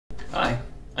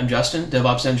I'm Justin,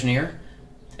 DevOps engineer,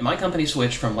 and my company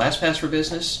switched from LastPass for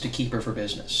Business to Keeper for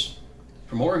Business.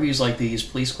 For more reviews like these,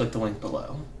 please click the link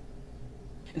below.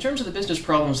 In terms of the business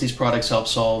problems these products help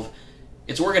solve,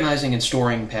 it's organizing and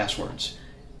storing passwords.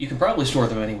 You can probably store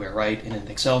them anywhere, right? In an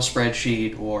Excel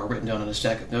spreadsheet or written down on a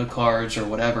stack of note cards or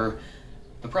whatever.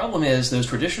 The problem is those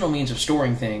traditional means of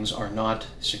storing things are not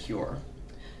secure.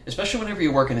 Especially whenever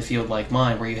you work in a field like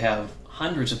mine where you have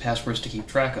hundreds of passwords to keep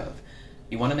track of.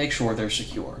 You want to make sure they're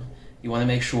secure. You want to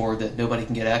make sure that nobody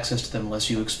can get access to them unless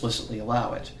you explicitly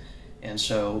allow it. And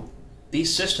so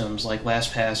these systems like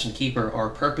LastPass and Keeper are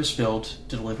purpose-built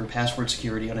to deliver password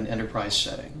security on an enterprise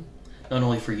setting. Not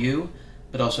only for you,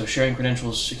 but also sharing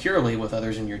credentials securely with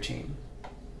others in your team.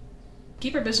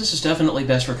 Keeper Business is definitely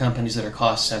best for companies that are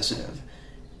cost sensitive.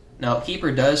 Now,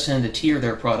 Keeper does tend to tier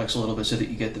their products a little bit so that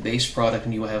you get the base product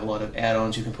and you will have a lot of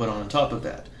add-ons you can put on top of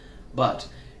that. But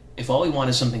if all you want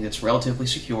is something that's relatively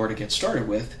secure to get started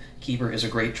with, Keeper is a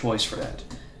great choice for that.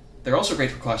 They're also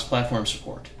great for cross-platform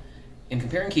support. In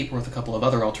comparing Keeper with a couple of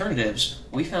other alternatives,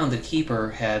 we found that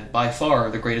Keeper had by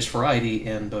far the greatest variety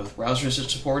in both browsers it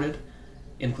supported,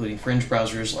 including fringe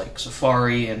browsers like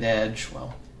Safari and Edge,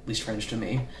 well, at least fringe to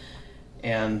me,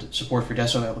 and support for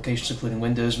desktop applications including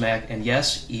Windows, Mac, and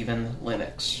yes, even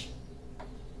Linux.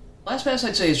 LastPass,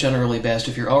 I'd say, is generally best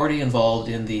if you're already involved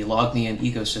in the LogMeIn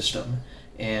ecosystem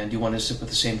and you want to stick with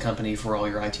the same company for all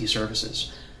your IT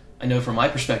services. I know from my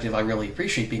perspective I really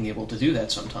appreciate being able to do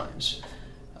that sometimes.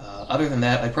 Other than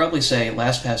that, I'd probably say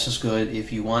LastPass is good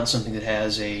if you want something that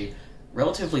has a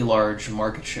relatively large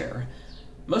market share.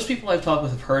 Most people I've talked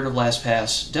with have heard of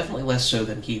LastPass, definitely less so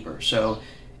than Keeper, so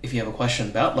if you have a question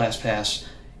about LastPass,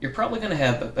 you're probably going to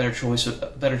have a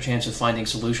better chance of finding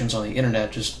solutions on the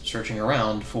internet just searching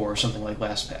around for something like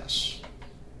LastPass.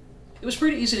 It was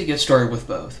pretty easy to get started with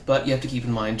both, but you have to keep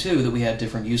in mind too that we had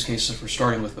different use cases for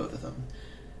starting with both of them.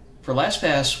 For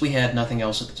LastPass, we had nothing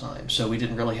else at the time, so we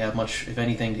didn't really have much, if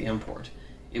anything, to import.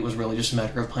 It was really just a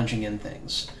matter of punching in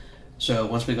things. So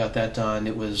once we got that done,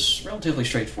 it was relatively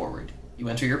straightforward. You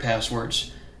enter your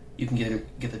passwords. You can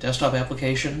get the desktop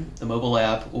application, the mobile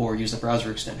app, or use the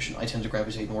browser extension. I tend to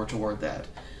gravitate more toward that.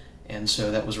 And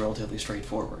so that was relatively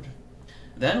straightforward.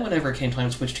 Then whenever it came time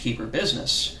to switch to Keeper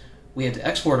Business, we had to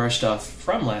export our stuff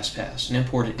from LastPass and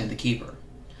import it into Keeper.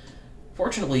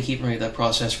 Fortunately, Keeper made that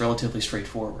process relatively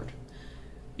straightforward.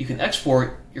 You can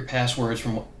export your passwords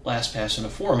from LastPass in a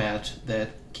format that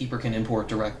Keeper can import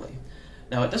directly.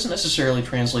 Now, it doesn't necessarily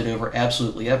translate over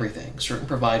absolutely everything. Certain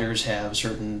providers have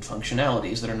certain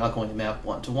functionalities that are not going to map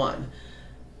one-to-one.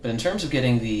 But in terms of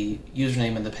getting the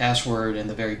username and the password and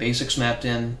the very basics mapped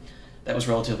in, that was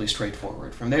relatively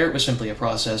straightforward. From there, it was simply a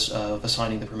process of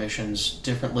assigning the permissions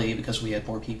differently because we had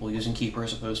more people using Keeper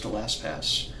as opposed to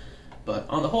LastPass. But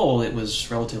on the whole, it was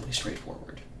relatively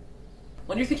straightforward.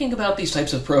 When you're thinking about these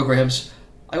types of programs,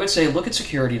 I would say look at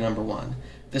security number one.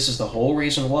 This is the whole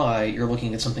reason why you're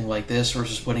looking at something like this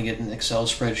versus putting it in an Excel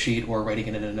spreadsheet or writing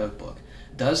it in a notebook.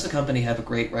 Does the company have a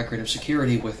great record of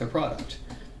security with their product?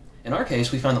 In our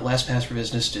case, we found that LastPass for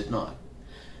Business did not.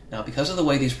 Now, because of the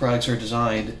way these products are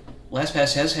designed,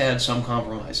 LastPass has had some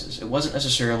compromises. It wasn't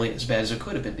necessarily as bad as it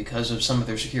could have been because of some of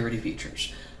their security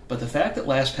features. But the fact that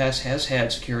LastPass has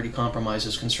had security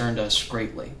compromises concerned us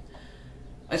greatly.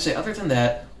 I'd say other than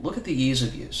that, look at the ease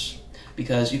of use.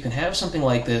 Because you can have something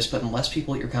like this, but unless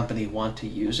people at your company want to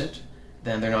use it,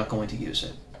 then they're not going to use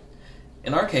it.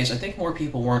 In our case, I think more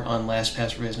people weren't on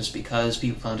LastPass for Business because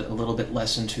people found it a little bit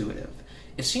less intuitive.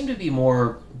 It seemed to be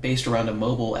more based around a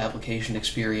mobile application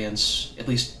experience, at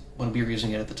least when we were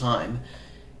using it at the time,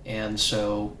 and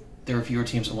so there were fewer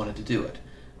teams that wanted to do it.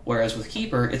 Whereas with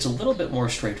Keeper, it's a little bit more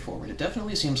straightforward. It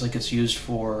definitely seems like it's used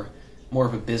for more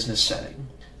of a business setting.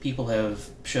 People have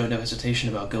shown no hesitation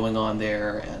about going on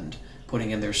there and putting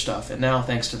in their stuff. And now,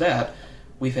 thanks to that,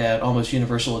 we've had almost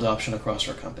universal adoption across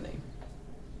our company.